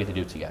fun and we get to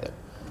do it together.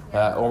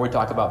 When we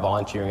talk about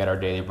volunteering at our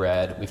Daily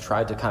Bread, we've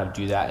tried to kind of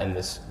do that in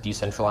this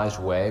decentralized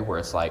way where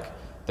it's like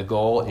the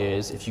goal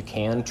is if you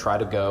can try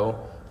to go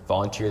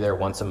volunteer there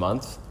once a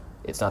month.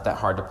 It's not that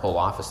hard to pull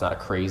off. It's not a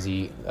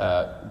crazy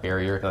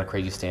barrier, not a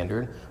crazy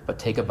standard, but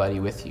take a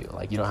buddy with you.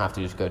 Like you don't have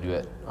to just go do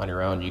it on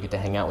your own. You get to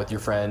hang out with your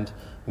friend.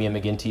 Me and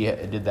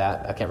McGinty did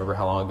that, I can't remember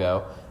how long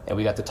ago, and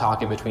we got to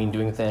talk in between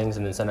doing things,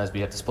 and then sometimes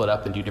we have to split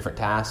up and do different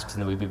tasks,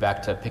 and then we'd be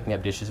back to picking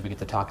up dishes. We get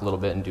to talk a little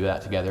bit and do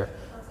that together.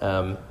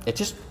 It's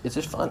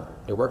just fun.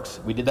 It works.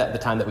 We did that at the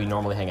time that we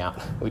normally hang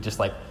out. We just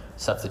like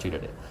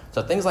substituted it.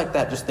 So things like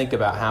that, just think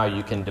about how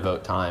you can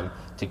devote time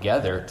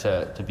together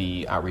to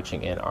be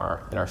outreaching in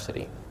our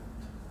city.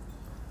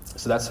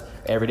 So that's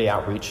everyday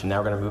outreach, and now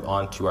we're going to move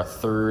on to our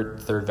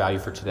third value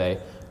for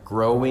today,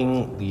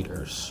 growing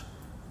leaders.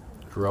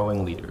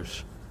 Growing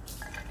leaders.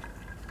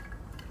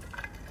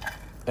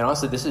 And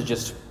honestly, this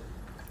is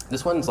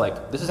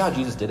how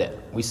Jesus did it.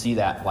 We see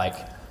that like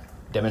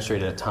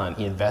demonstrated a ton.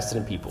 He invested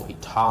in people, he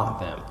taught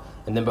them,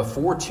 and then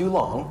before too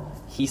long,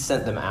 he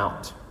sent them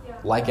out. Yeah.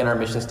 Like in our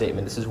mission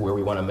statement, this is where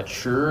we want to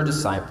mature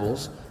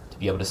disciples to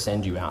be able to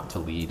send you out to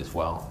lead as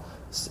well.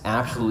 This is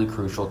absolutely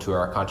crucial to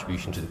our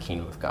contribution to the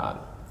kingdom of God.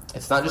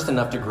 It's not just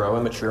enough to grow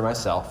and mature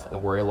myself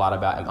and worry a lot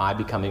about, am I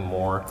becoming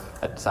more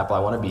a disciple I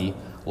want to be,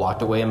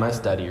 locked away in my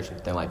study or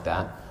something like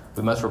that.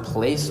 We must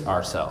replace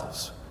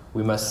ourselves.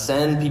 We must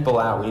send people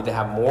out. We need to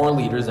have more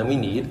leaders than we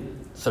need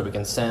so we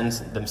can send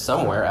them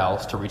somewhere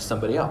else to reach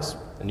somebody else,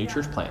 a new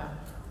church plant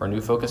or a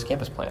new focused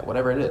campus plant,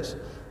 whatever it is.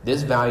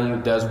 This value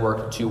does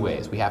work two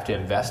ways. We have to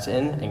invest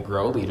in and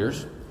grow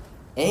leaders,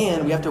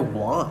 and we have to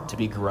want to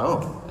be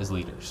grown as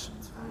leaders.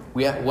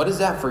 What is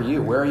that for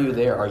you? Where are you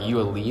there? Are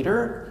you a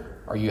leader?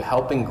 Are you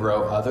helping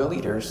grow other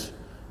leaders?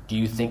 Do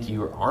you think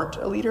you aren't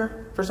a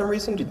leader for some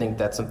reason? Do you think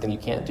that's something you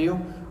can't do?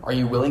 Are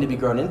you willing to be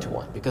grown into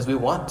one? Because we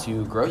want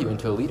to grow you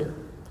into a leader.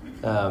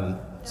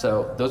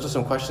 So those are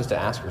some questions to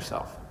ask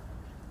yourself.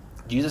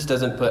 Jesus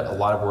doesn't put a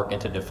lot of work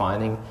into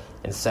defining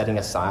and setting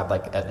aside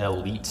like an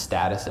elite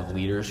status of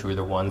leaders who are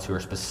the ones who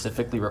are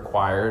specifically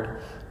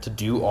required to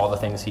do all the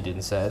things he did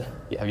and said.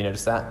 Have you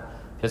noticed that?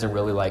 He doesn't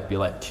really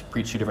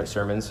preach two different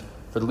sermons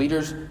for the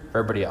leaders, for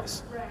everybody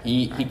else.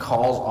 He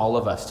calls all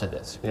of us to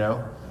this,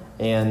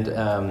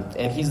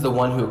 and he's the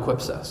one who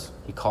equips us.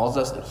 He calls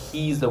us, and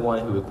he's the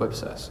one who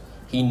equips us.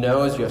 He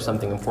knows you have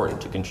something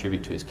important to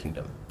contribute to his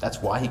kingdom.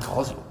 That's why he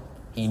calls you.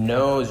 He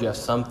knows you have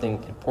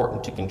something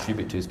important to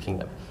contribute to his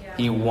kingdom.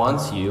 He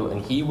wants you,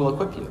 and he will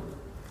equip you.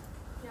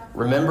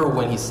 Remember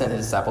when he sent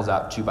his disciples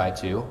out 2 by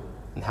 2,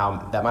 and how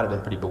that might have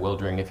been pretty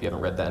bewildering if you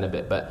haven't read that in a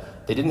bit,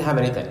 but they didn't have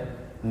anything.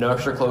 No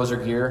extra clothes or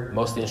gear.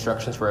 Most of the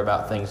instructions were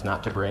about things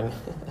not to bring.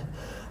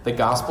 The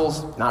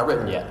Gospels, not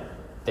written yet.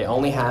 They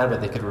only had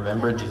what they could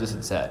remember Jesus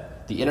had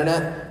said. The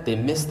internet, they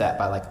missed that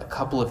by like a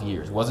couple of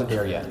years. Wasn't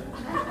there yet.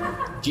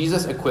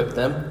 Jesus equipped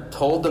them,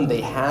 told them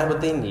they had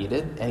what they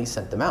needed, and he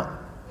sent them out.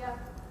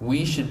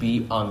 We should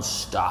be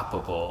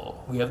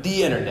unstoppable. We have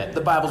the internet.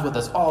 The Bible's with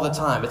us all the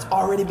time. It's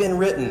already been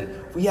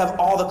written. We have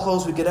all the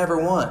clothes we could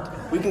ever want.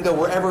 We can go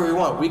wherever we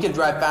want. We can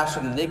drive faster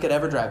than they could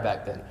ever drive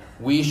back then.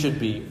 We should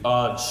be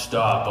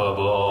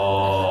unstoppable.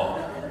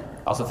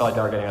 I also felt like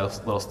I was getting a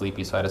little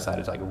sleepy, so I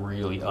decided to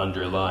really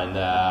underline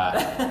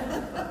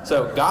that.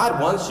 So God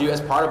wants you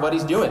as part of what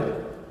he's doing.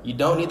 You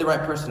don't need the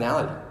right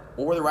personality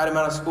or the right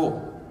amount of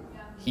school.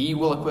 He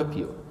will equip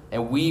you.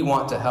 And we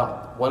want to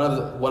help. One of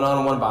the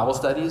one-on-one Bible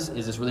studies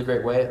is this really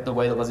great way, the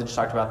way that Leslie just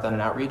talked about that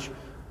in Outreach.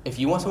 If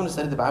you want someone to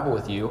study the Bible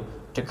with you,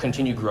 to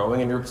continue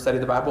growing in your study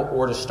of the Bible,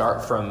 or to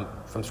start from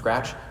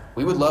scratch,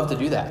 we would love to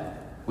do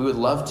that. We would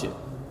love to.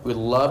 We would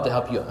love to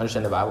help you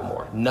understand the Bible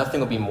more. Nothing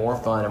will be more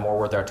fun and more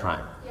worth our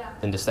time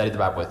than to study the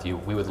Bible with you.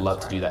 We would love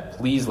to do that.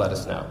 Please let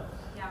us know.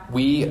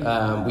 We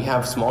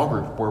have a small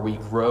group where we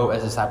grow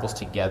as disciples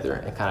together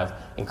and kind of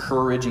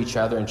encourage each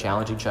other and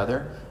challenge each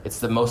other. It's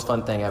the most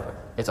fun thing ever.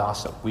 It's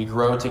awesome. We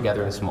grow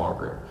together in a small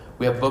group.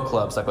 We have book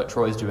clubs like what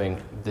Troy's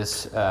doing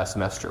this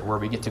semester, where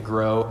we get to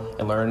grow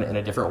and learn in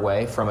a different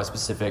way from a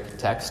specific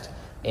text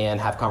and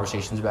have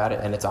conversations about it,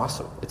 and it's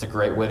awesome. It's a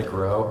great way to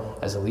grow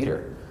as a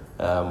leader.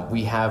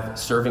 We have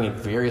serving in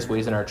various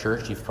ways in our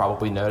church. You've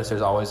probably noticed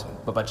there's always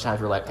a bunch of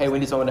times we're like, hey, we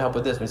need someone to help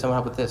with this. We need someone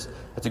to help with this.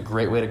 That's a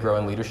great way to grow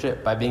in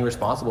leadership, by being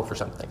responsible for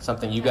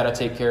something you got to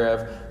take care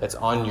of that's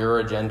on your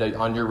agenda,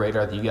 on your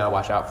radar, that you got to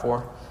watch out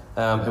for.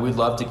 And we'd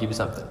love to give you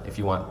something if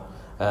you want.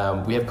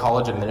 We have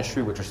College of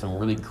Ministry, which are some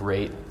really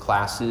great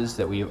classes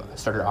that we've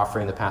started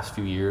offering the past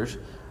few years.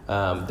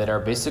 That are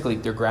basically,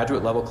 they're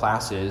graduate level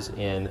classes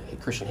in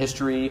Christian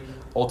history,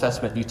 Old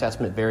Testament, New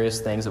Testament,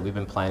 various things that we've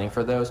been planning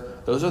for those.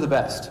 Those are the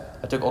best.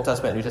 I took Old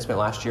Testament and New Testament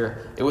last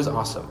year. It was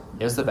awesome.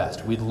 It was the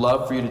best. We'd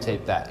love for you to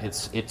take that.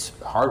 It's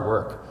hard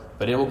work,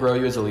 but it will grow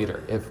you as a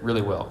leader. It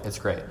really will. It's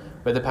great.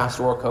 But the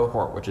pastoral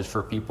cohort, which is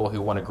for people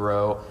who want to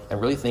grow and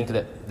really think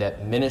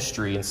that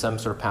ministry in some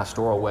sort of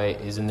pastoral way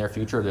is in their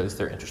future, or at least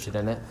they're interested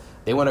in it.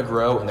 They want to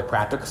grow in the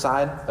practical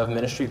side of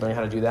ministry, learn how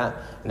to do that,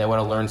 and they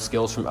want to learn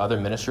skills from other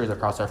ministers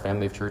across our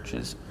family of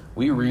churches.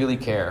 We really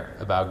care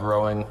about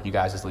growing you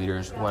guys as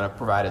leaders. We want to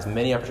provide as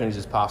many opportunities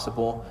as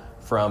possible,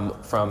 from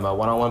a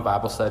one-on-one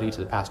Bible study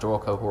to the pastoral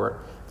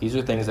cohort. These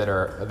are things that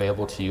are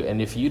available to you.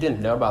 And if you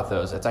didn't know about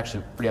those, that's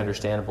actually pretty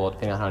understandable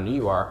depending on how new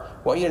you are.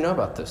 We want you to know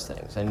about those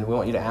things, and we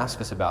want you to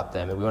ask us about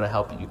them, and we want to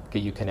help you,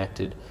 get you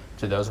connected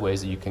to those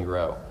ways that you can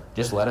grow.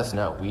 Just let us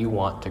know. We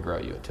want to grow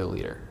you to a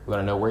leader. We want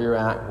to know where you're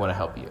at. We want to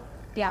help you.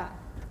 Yeah.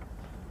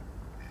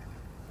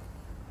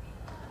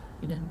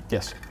 You did?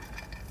 Yes.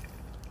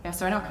 Yeah,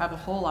 so I don't have a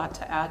whole lot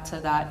to add to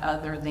that,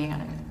 other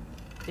than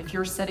if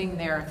you're sitting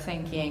there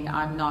thinking,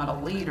 I'm not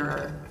a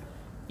leader,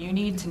 you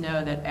need to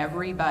know that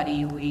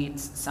everybody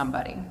leads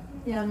somebody.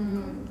 Yeah.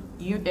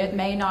 You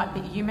may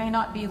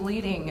not be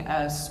leading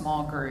a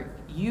small group.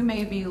 You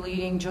may be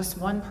leading just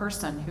one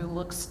person who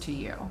looks to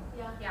you.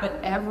 But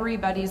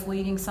everybody's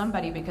leading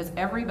somebody, because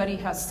everybody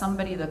has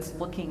somebody that's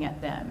looking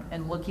at them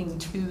and looking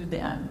to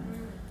them.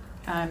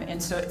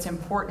 And so it's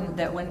important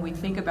that when we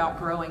think about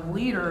growing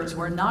leaders,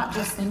 we're not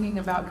just thinking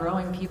about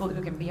growing people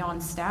who can be on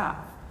staff.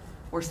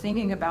 We're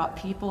thinking about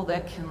people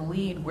that can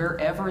lead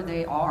wherever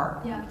they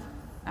are. Yeah.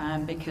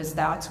 Because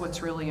that's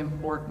what's really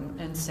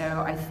important. And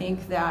so I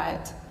think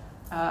that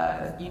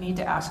you need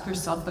to ask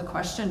yourself the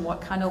question,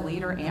 what kind of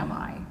leader am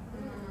I?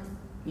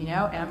 You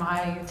know, am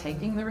I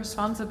taking the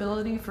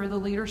responsibility for the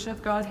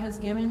leadership God has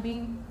given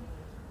me?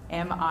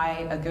 Am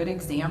I a good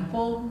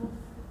example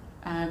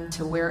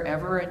to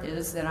wherever it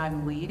is that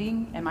I'm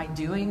leading? Am I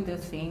doing the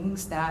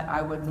things that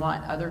I would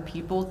want other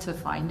people to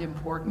find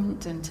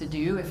important and to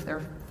do if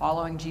they're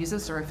following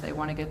Jesus, or if they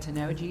want to get to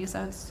know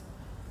Jesus?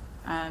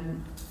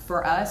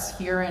 For us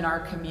here in our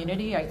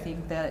community, I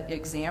think the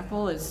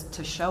example is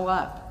to show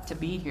up, to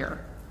be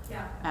here,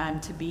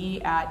 to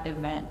be at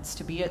events,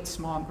 to be at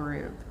small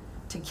group,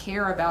 to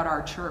care about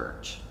our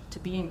church, to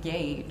be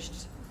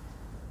engaged,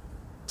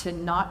 to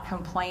not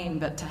complain,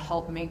 but to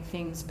help make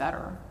things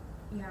better,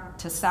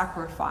 to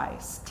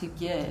sacrifice, to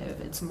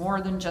give. It's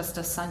more than just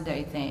a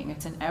Sunday thing.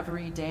 It's an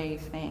everyday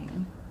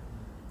thing.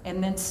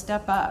 And then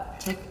step up,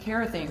 take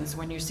care of things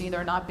when you see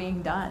they're not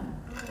being done.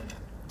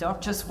 Don't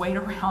just wait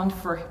around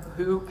for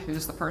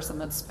who's the person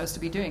that's supposed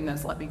to be doing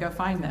this. Let me go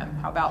find them.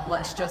 How about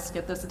let's just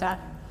get this done?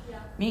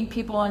 Meet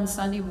people on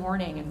Sunday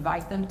morning,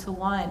 invite them to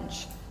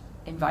lunch,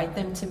 invite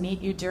them to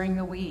meet you during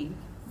the week,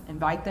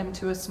 invite them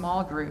to a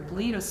small group,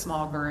 lead a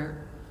small group,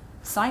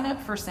 sign up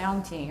for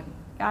Sound Team.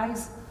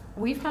 Guys,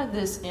 we've had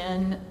this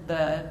in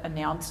the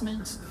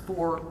announcements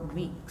for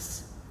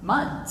weeks,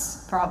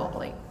 months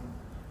probably.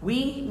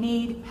 We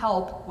need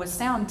help with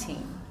sound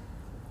team.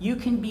 You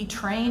can be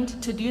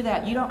trained to do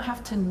that. You don't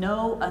have to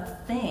know a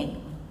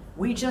thing.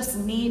 We just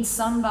need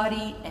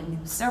somebody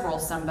and several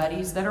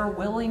somebodies that are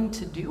willing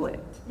to do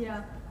it.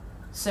 Yeah.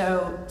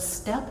 So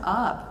step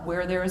up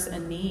where there's a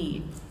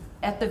need.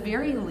 At the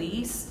very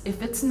least,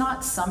 if it's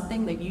not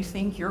something that you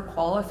think you're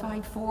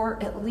qualified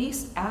for, at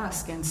least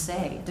ask and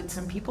say, did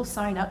some people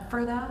sign up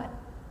for that?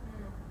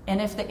 And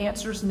if the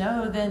answer is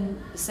no,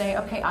 then say,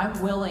 okay, I'm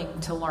willing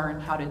to learn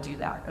how to do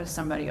that, or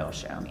somebody else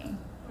show me.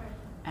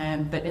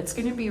 But it's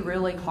going to be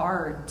really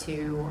hard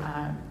to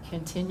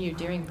continue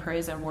doing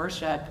praise and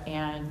worship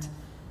and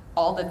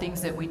all the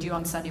things that we do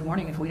on Sunday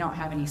morning if we don't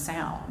have any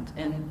sound.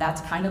 And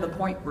that's kind of the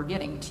point we're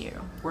getting to.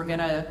 We're going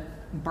to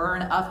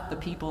burn up the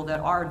people that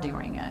are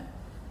doing it.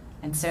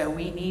 And so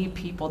we need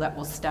people that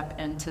will step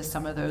into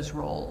some of those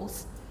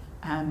roles.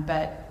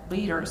 But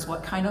leaders,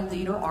 what kind of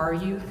leader are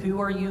you?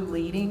 Who are you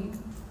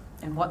leading?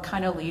 And what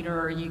kind of leader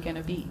are you going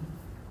to be?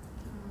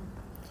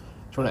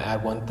 I just want to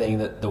add one thing,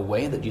 that the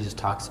way that Jesus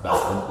talks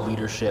about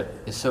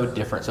leadership is so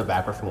different, so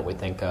backward from what we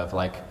think of.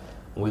 Like,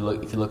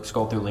 when if you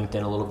scroll through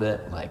LinkedIn a little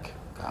bit, like,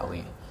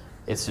 golly,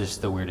 it's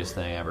just the weirdest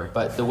thing ever.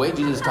 But the way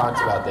Jesus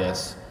talks about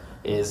this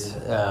is,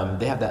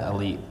 they have that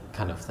elite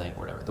kind of thing,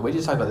 whatever. The way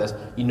Jesus talks about this,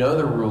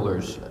 the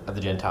rulers of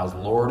the Gentiles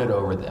lord it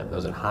over them.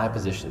 Those in high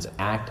positions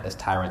act as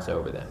tyrants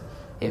over them.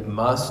 It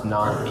must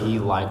not be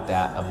like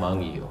that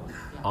among you.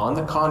 On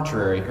the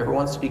contrary, whoever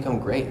wants to become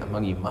great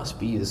among you must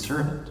be the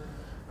servant.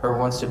 Whoever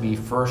wants to be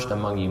first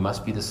among you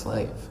must be the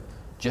slave.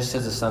 Just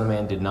as the Son of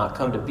Man did not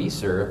come to be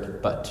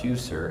served, but to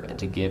serve and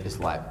to give his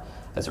life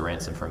as a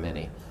ransom for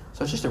many.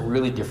 So it's just a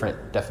really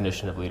different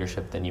definition of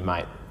leadership than you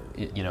might,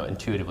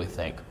 intuitively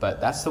think. But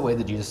that's the way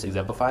that Jesus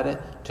exemplified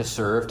it, to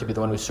serve, to be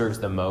the one who serves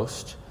the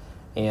most.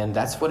 And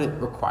that's what it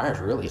requires,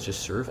 really. It's just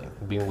serving,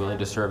 being willing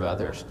to serve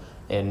others.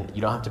 And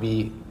you don't have to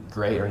be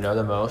great or know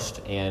the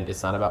most, and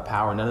it's not about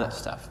power, none of that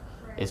stuff.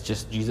 It's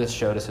just Jesus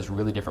showed us this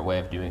really different way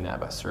of doing that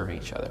by serving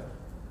each other.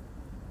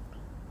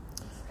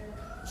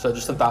 So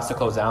just some thoughts to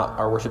close out.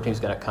 Our worship team is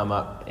going to come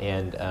up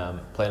and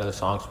play another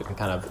song so we can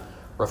kind of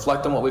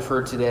reflect on what we've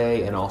heard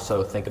today and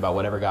also think about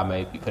whatever God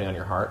may be putting on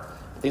your heart.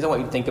 Things I want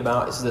you to think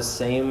about is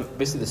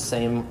basically the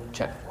same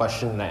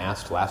question that I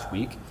asked last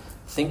week.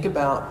 Think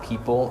about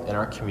people in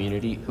our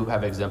community who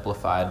have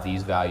exemplified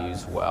these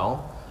values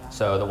well.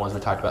 So the ones we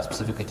talked about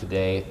specifically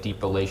today,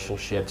 deep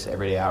relationships,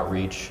 everyday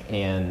outreach,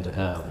 and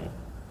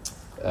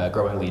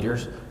growing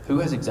leaders. Who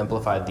has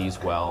exemplified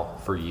these well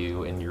for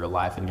you in your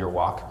life and your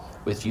walk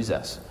with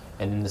Jesus?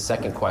 And then the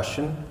second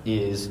question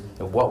is,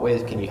 in what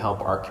ways can you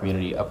help our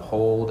community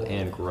uphold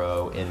and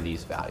grow in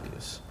these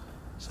values?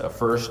 So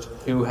first,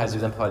 who has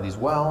exemplified these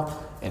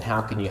well, and how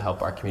can you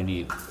help our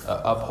community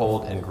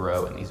uphold and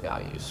grow in these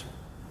values?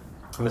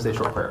 I'm going to say a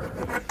short prayer.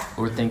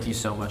 Lord, thank you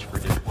so much for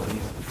just what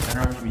you've done in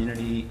our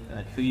community,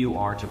 who you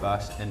are to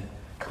us, and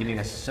giving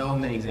us so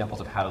many examples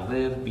of how to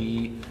live,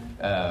 be,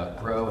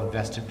 grow,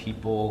 invest in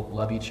people,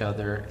 love each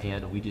other,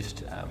 and we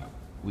just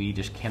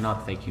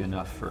cannot thank you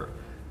enough for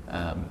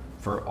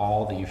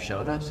all that you've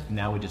showed us.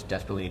 Now we just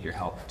desperately need your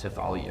help to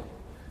follow you,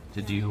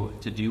 to do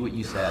what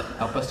you said.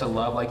 Help us to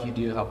love like you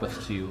do. Help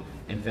us to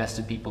invest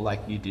in people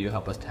like you do.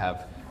 Help us to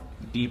have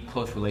deep,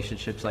 close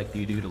relationships like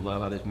you do, to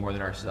love others more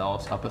than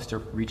ourselves. Help us to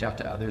reach out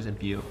to others and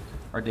view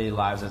our daily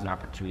lives as an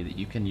opportunity that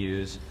you can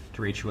use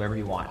to reach whoever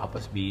you want. Help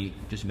us be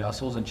just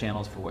vessels and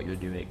channels for what you're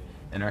doing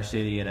in our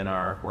city and in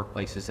our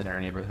workplaces and our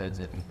neighborhoods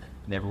and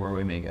everywhere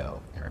we may go.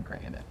 Here I'm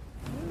praying it.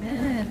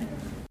 Amen.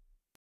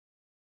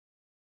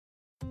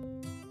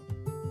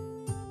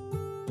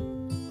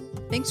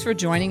 Thanks for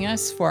joining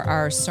us for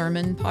our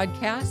sermon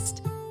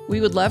podcast.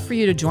 We would love for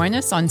you to join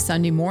us on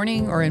Sunday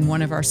morning or in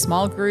one of our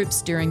small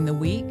groups during the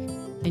week.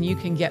 And you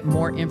can get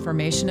more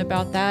information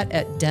about that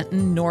at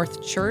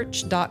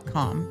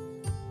dentonnorthchurch.com.